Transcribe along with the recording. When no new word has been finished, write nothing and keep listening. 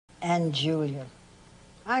and Julia.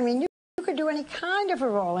 I mean, you could do any kind of a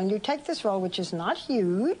role, and you take this role, which is not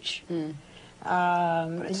huge.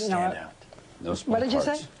 But it's you know, standout. No small what did you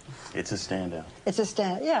parts. say? It's a standout. It's a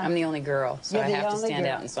stand. Yeah. I'm the only girl, so You're I the have to only stand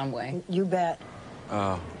girl. out in some way. You bet.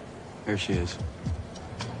 Oh, here she is.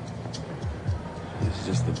 This is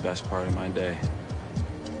just the best part of my day.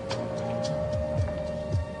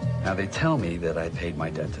 Now, they tell me that I paid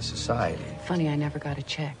my debt to society. Funny, I never got a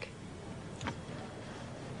check.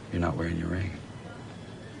 You're not wearing your ring.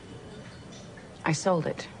 I sold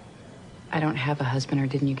it. I don't have a husband, or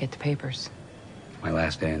didn't you get the papers? My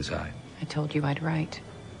last day inside. I told you I'd write.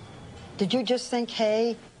 Did you just think,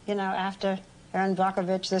 hey, you know, after Erin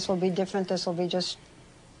Brockovich, this will be different, this will be just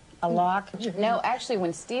a lock? No, actually,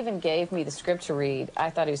 when Stephen gave me the script to read,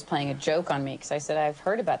 I thought he was playing a joke on me, because I said, I've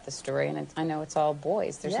heard about this story, and I know it's all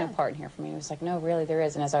boys. There's no part in here for me. He was like, no, really, there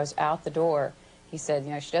is. And as I was out the door, he said,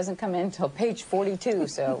 you know, she doesn't come in until page 42,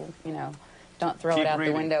 so, you know, don't throw it out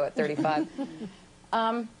the window at 35.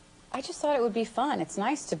 I just thought it would be fun. It's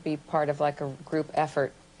nice to be part of, like, a group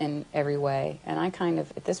effort in every way. And I kind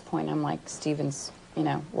of, at this point, I'm like Stephen's, you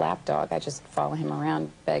know, lapdog. I just follow him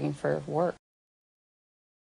around begging for work.